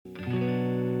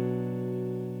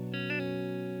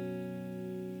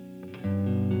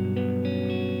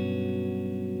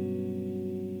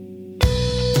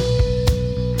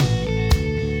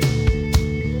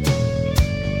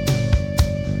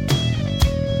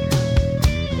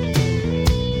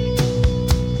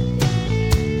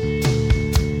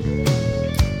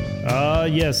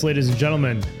Yes, ladies and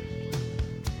gentlemen,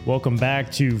 welcome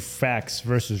back to Facts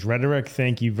versus Rhetoric.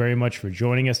 Thank you very much for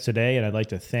joining us today, and I'd like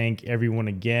to thank everyone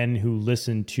again who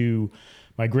listened to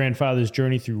my grandfather's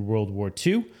journey through World War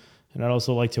II, and I'd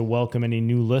also like to welcome any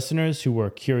new listeners who are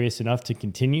curious enough to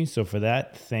continue, so for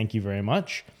that, thank you very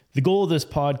much. The goal of this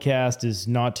podcast is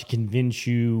not to convince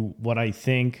you what I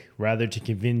think, rather to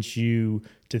convince you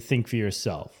to think for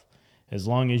yourself. As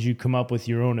long as you come up with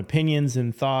your own opinions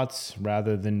and thoughts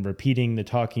rather than repeating the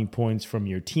talking points from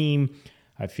your team,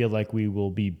 I feel like we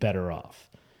will be better off.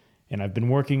 And I've been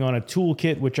working on a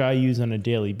toolkit which I use on a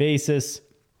daily basis.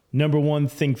 Number one,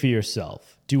 think for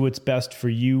yourself. Do what's best for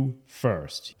you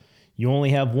first. You only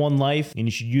have one life and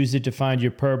you should use it to find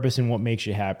your purpose and what makes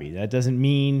you happy. That doesn't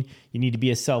mean you need to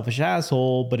be a selfish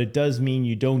asshole, but it does mean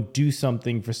you don't do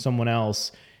something for someone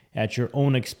else at your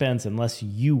own expense unless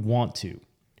you want to.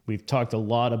 We've talked a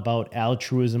lot about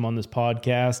altruism on this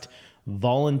podcast.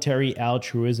 Voluntary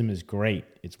altruism is great.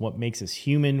 It's what makes us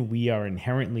human. We are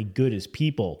inherently good as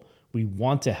people. We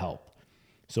want to help.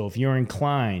 So if you're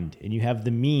inclined and you have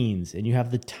the means and you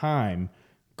have the time,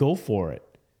 go for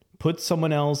it. Put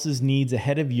someone else's needs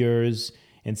ahead of yours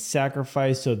and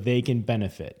sacrifice so they can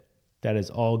benefit. That is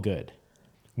all good.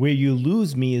 Where you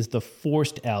lose me is the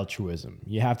forced altruism.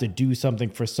 You have to do something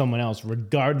for someone else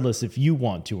regardless if you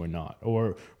want to or not,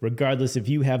 or regardless if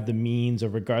you have the means, or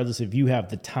regardless if you have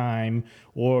the time,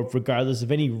 or regardless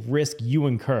of any risk you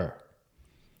incur.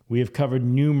 We have covered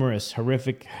numerous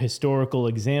horrific historical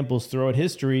examples throughout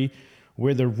history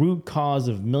where the root cause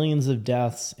of millions of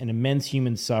deaths and immense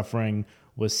human suffering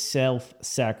was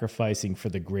self-sacrificing for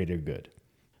the greater good.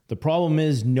 The problem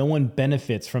is no one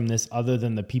benefits from this other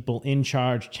than the people in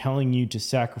charge telling you to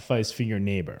sacrifice for your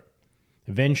neighbor.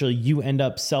 Eventually, you end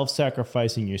up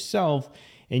self-sacrificing yourself,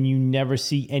 and you never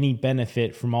see any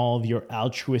benefit from all of your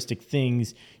altruistic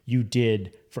things you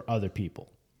did for other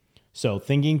people. So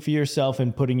thinking for yourself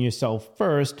and putting yourself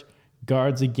first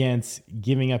guards against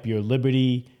giving up your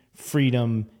liberty,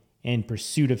 freedom, and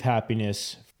pursuit of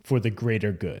happiness for the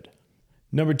greater good.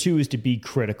 Number two is to be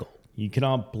critical. You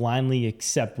cannot blindly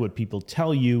accept what people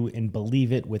tell you and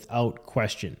believe it without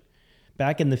question.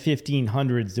 Back in the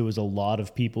 1500s, there was a lot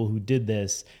of people who did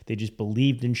this. They just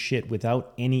believed in shit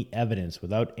without any evidence,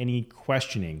 without any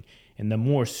questioning. And the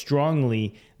more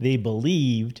strongly they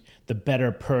believed, the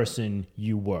better person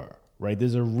you were, right?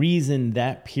 There's a reason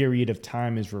that period of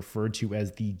time is referred to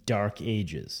as the Dark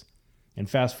Ages. And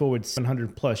fast forward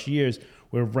 700 plus years,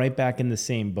 we're right back in the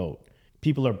same boat.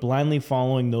 People are blindly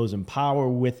following those in power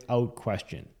without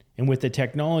question. And with the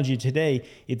technology today,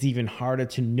 it's even harder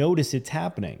to notice it's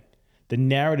happening. The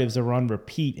narratives are on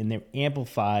repeat and they're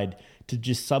amplified to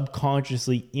just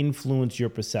subconsciously influence your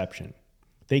perception.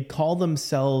 They call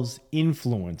themselves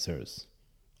influencers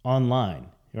online,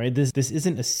 right? This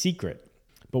isn't a secret.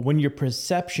 But when your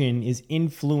perception is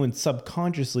influenced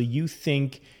subconsciously, you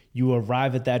think you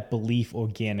arrive at that belief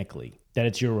organically, that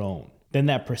it's your own. Then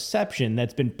that perception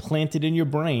that's been planted in your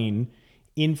brain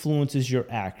influences your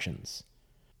actions.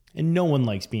 And no one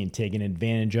likes being taken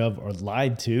advantage of or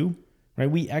lied to,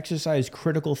 right? We exercise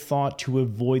critical thought to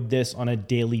avoid this on a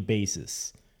daily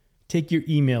basis. Take your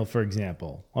email, for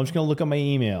example. I'm just going to look at my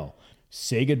email.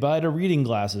 Say goodbye to reading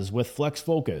glasses with Flex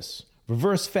Focus.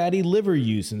 Reverse fatty liver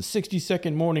use in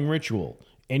 60-second morning ritual.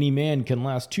 Any man can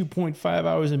last 2.5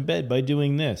 hours in bed by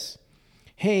doing this.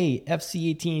 Hey,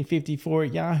 FC1854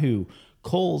 at Yahoo,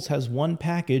 Kohl's has one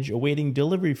package awaiting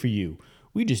delivery for you.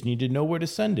 We just need to know where to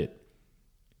send it.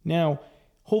 Now,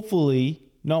 hopefully,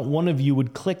 not one of you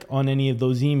would click on any of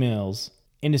those emails,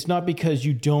 and it's not because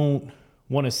you don't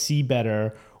want to see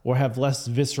better or have less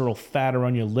visceral fat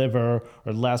around your liver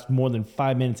or last more than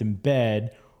 5 minutes in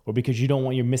bed or because you don't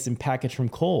want your missing package from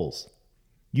Kohl's.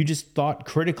 You just thought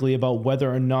critically about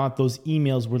whether or not those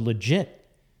emails were legit.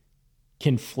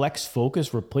 Can Flex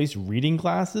Focus replace reading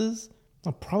glasses?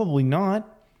 Well, probably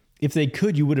not. If they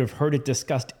could, you would have heard it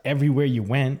discussed everywhere you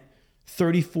went.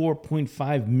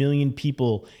 34.5 million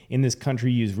people in this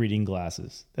country use reading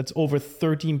glasses. That's over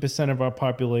 13% of our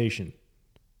population.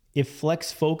 If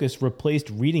Flex Focus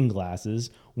replaced reading glasses,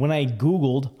 when I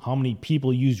Googled how many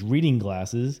people use reading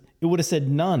glasses, it would have said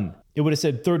none. It would have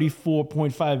said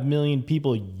 34.5 million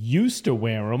people used to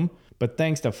wear them, but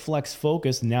thanks to Flex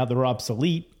Focus, now they're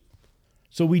obsolete.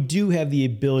 So we do have the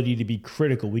ability to be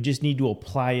critical. We just need to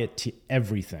apply it to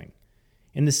everything.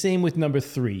 And the same with number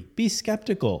three, be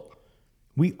skeptical.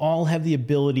 We all have the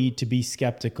ability to be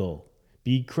skeptical.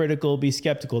 Be critical, be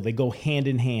skeptical. They go hand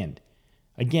in hand.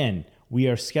 Again, we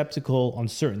are skeptical on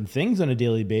certain things on a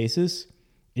daily basis.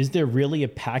 Is there really a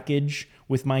package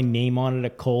with my name on it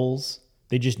at Kohl's?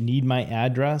 They just need my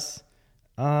address?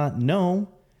 No.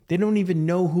 They don't even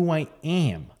know who I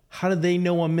am. How do they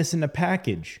know I'm missing a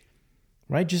package?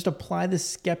 Right? Just apply the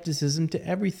skepticism to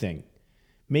everything.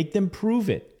 Make them prove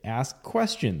it. Ask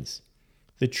questions.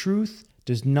 The truth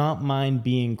does not mind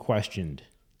being questioned.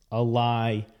 A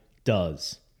lie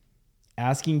does.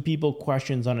 Asking people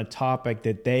questions on a topic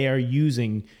that they are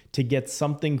using to get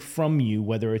something from you,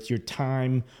 whether it's your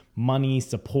time, money,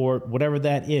 support, whatever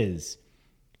that is,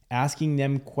 asking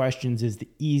them questions is the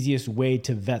easiest way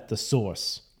to vet the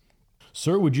source.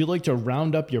 Sir, would you like to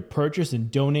round up your purchase and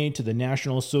donate to the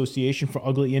National Association for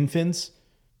Ugly Infants?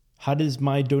 How does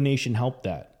my donation help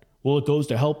that? Well, it goes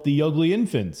to help the ugly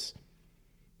infants.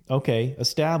 Okay,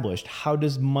 established. How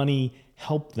does money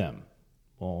help them?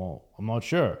 Well, I'm not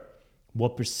sure.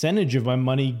 What percentage of my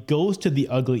money goes to the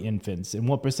ugly infants and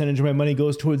what percentage of my money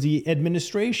goes towards the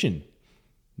administration?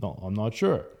 No, I'm not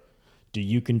sure. Do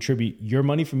you contribute your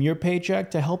money from your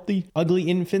paycheck to help the Ugly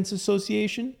Infants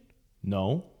Association?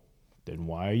 No. Then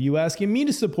why are you asking me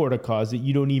to support a cause that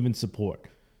you don't even support?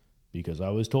 Because I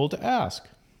was told to ask.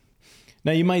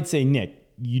 Now you might say, Nick,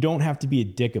 you don't have to be a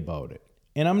dick about it.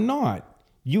 And I'm not.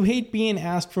 You hate being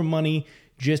asked for money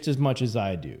just as much as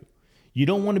I do. You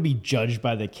don't want to be judged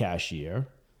by the cashier.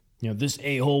 This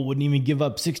a-hole wouldn't even give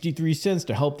up 63 cents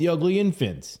to help the ugly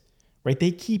infants. Right? They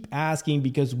keep asking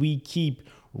because we keep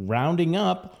rounding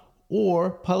up or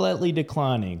politely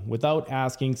declining without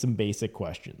asking some basic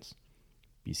questions.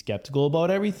 Be skeptical about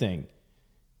everything.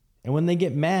 And when they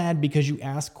get mad because you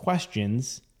ask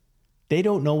questions, they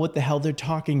don't know what the hell they're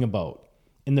talking about.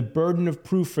 And the burden of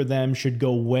proof for them should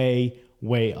go way,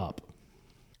 way up.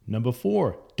 Number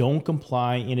 4, don't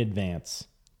comply in advance.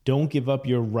 Don't give up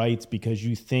your rights because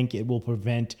you think it will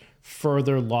prevent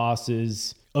further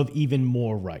losses of even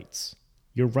more rights.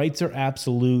 Your rights are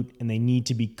absolute and they need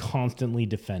to be constantly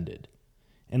defended.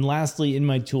 And lastly, in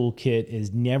my toolkit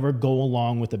is never go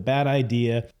along with a bad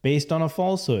idea based on a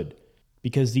falsehood,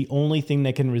 because the only thing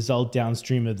that can result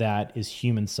downstream of that is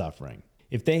human suffering.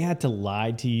 If they had to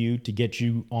lie to you to get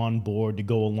you on board to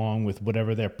go along with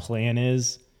whatever their plan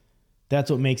is, that's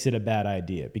what makes it a bad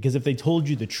idea. Because if they told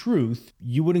you the truth,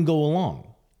 you wouldn't go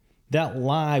along. That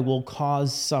lie will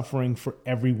cause suffering for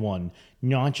everyone,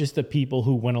 not just the people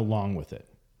who went along with it.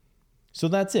 So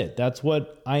that's it. That's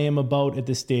what I am about at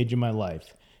this stage in my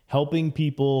life. Helping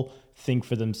people think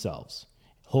for themselves.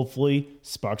 Hopefully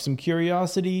spark some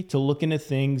curiosity to look into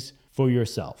things for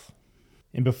yourself.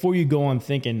 And before you go on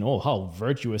thinking, oh, how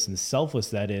virtuous and selfless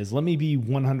that is, let me be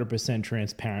 100%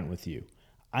 transparent with you.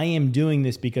 I am doing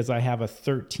this because I have a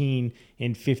 13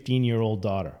 and 15-year-old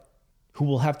daughter who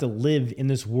will have to live in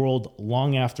this world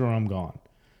long after I'm gone.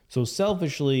 So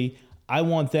selfishly, I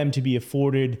want them to be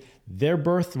afforded their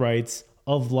birthrights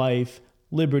of life,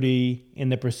 liberty, and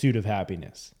the pursuit of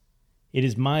happiness. It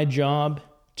is my job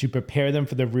to prepare them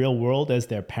for the real world as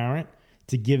their parent,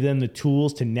 to give them the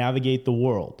tools to navigate the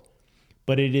world.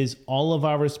 But it is all of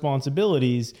our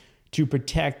responsibilities to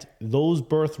protect those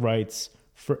birthrights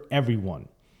for everyone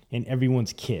and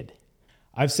everyone's kid.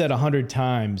 I've said 100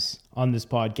 times on this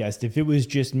podcast, if it was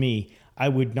just me, I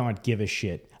would not give a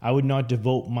shit. I would not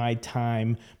devote my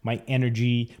time, my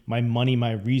energy, my money,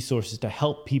 my resources to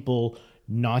help people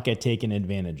not get taken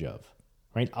advantage of,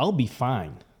 right? I'll be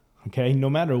fine, okay? No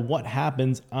matter what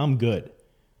happens, I'm good.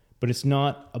 But it's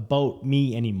not about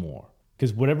me anymore,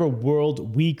 because whatever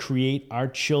world we create, our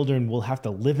children will have to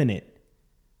live in it.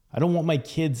 I don't want my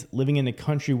kids living in a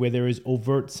country where there is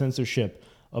overt censorship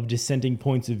of dissenting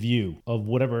points of view, of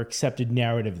whatever accepted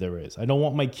narrative there is. I don't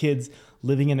want my kids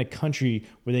living in a country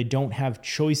where they don't have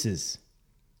choices.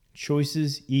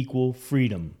 Choices equal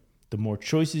freedom. The more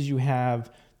choices you have,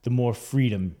 the more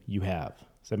freedom you have.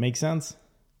 Does that make sense?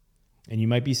 And you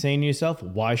might be saying to yourself,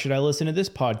 why should I listen to this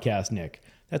podcast, Nick?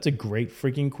 That's a great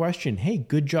freaking question. Hey,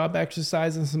 good job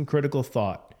exercising some critical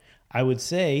thought. I would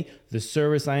say the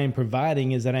service I am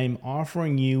providing is that I am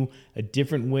offering you a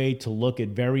different way to look at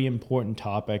very important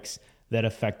topics that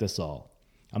affect us all.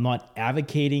 I'm not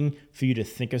advocating for you to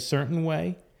think a certain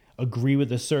way, agree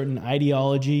with a certain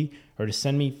ideology, or to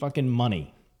send me fucking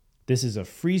money. This is a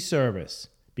free service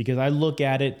because I look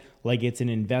at it like it's an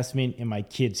investment in my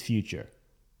kids' future.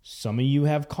 Some of you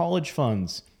have college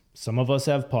funds. Some of us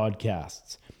have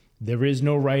podcasts. There is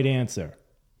no right answer.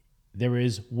 There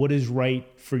is what is right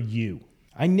for you.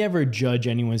 I never judge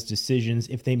anyone's decisions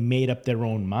if they made up their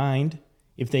own mind,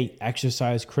 if they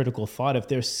exercise critical thought, if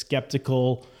they're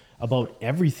skeptical about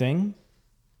everything.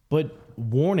 But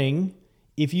warning,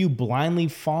 if you blindly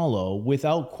follow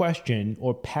without question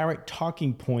or parrot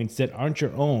talking points that aren't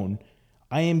your own,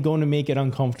 I am going to make it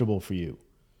uncomfortable for you.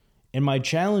 And my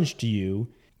challenge to you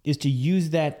is to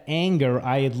use that anger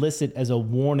I elicit as a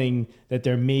warning that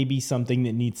there may be something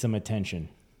that needs some attention.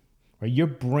 Right? Your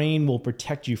brain will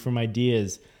protect you from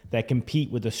ideas that compete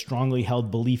with a strongly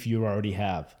held belief you already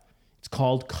have. It's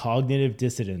called cognitive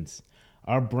dissonance.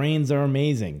 Our brains are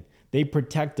amazing. They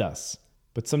protect us,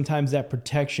 but sometimes that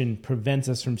protection prevents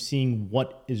us from seeing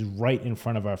what is right in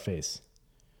front of our face.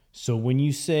 So when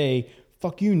you say,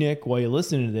 "Fuck you, Nick," while you're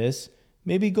listening to this,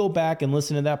 maybe go back and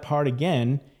listen to that part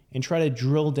again and try to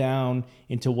drill down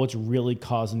into what's really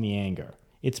causing the anger.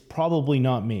 It's probably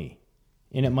not me.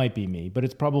 And it might be me, but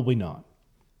it's probably not.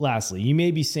 Lastly, you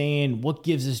may be saying, "What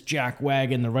gives this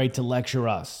jackwagon the right to lecture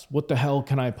us? What the hell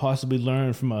can I possibly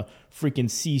learn from a freaking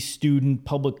C student,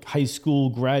 public high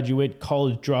school graduate,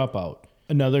 college dropout?"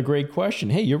 Another great question.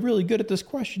 Hey, you're really good at this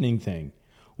questioning thing.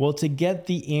 Well, to get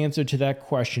the answer to that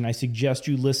question, I suggest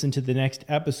you listen to the next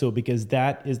episode because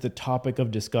that is the topic of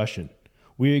discussion.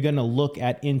 We are going to look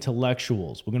at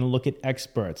intellectuals. We're going to look at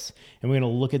experts, and we're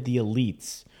going to look at the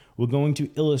elites. We're going to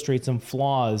illustrate some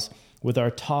flaws with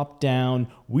our top-down,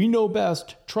 "we know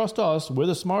best, trust us, we're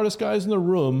the smartest guys in the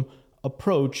room"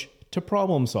 approach to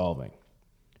problem solving.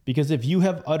 Because if you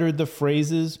have uttered the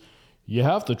phrases, "you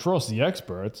have to trust the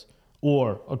experts,"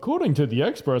 or "according to the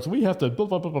experts, we have to blah,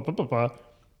 blah, blah, blah, blah, blah,"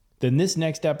 then this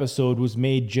next episode was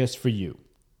made just for you.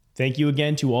 Thank you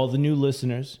again to all the new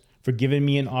listeners for giving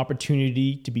me an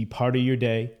opportunity to be part of your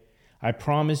day. I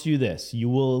promise you this, you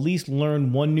will at least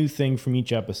learn one new thing from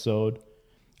each episode.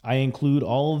 I include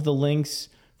all of the links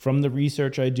from the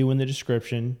research I do in the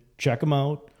description. Check them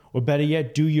out, or better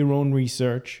yet, do your own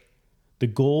research. The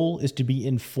goal is to be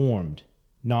informed,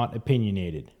 not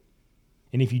opinionated.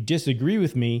 And if you disagree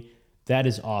with me, that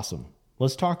is awesome.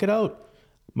 Let's talk it out.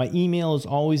 My email is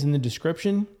always in the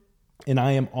description, and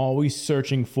I am always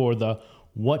searching for the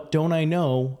 "what don't I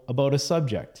know" about a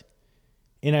subject.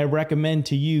 And I recommend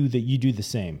to you that you do the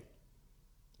same.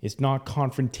 It's not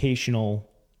confrontational,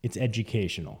 it's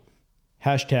educational.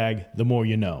 Hashtag the more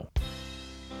you know.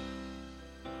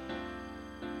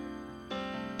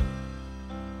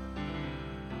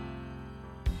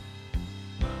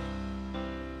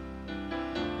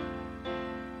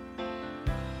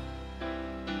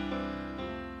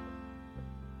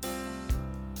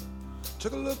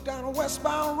 Took a look down a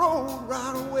westbound road,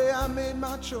 right away I made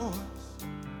my choice.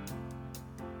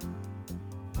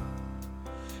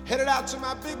 Headed out to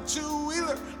my big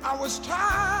two-wheeler, I was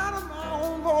tired of my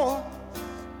own voice.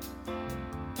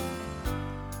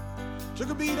 Took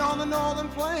a beat on the northern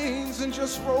plains and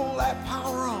just rolled that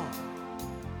power on.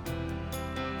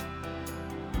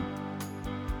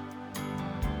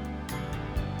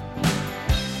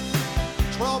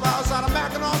 $12 out of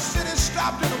Mackinac City,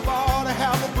 stopped in a bar to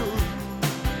have a brew.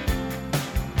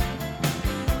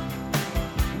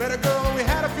 Met a girl and we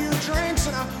had a few drinks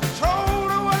and I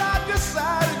told her what I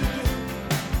decided to do.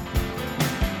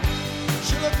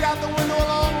 She looked out the window a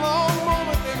long, long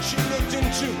moment, then she looked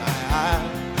into my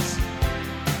eyes.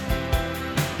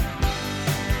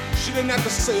 She didn't have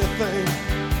to say a thing.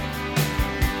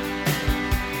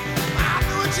 I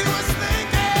knew what she was thinking.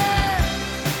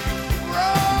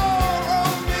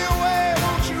 Roll me away,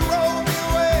 won't you roll me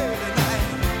away tonight?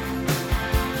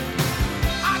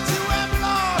 I too am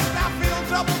lost, I feel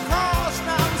double-crossed.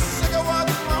 I'm sick of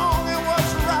what's wrong and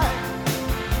what's right.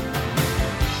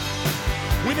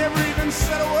 We never even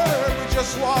said a word, we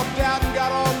just walked out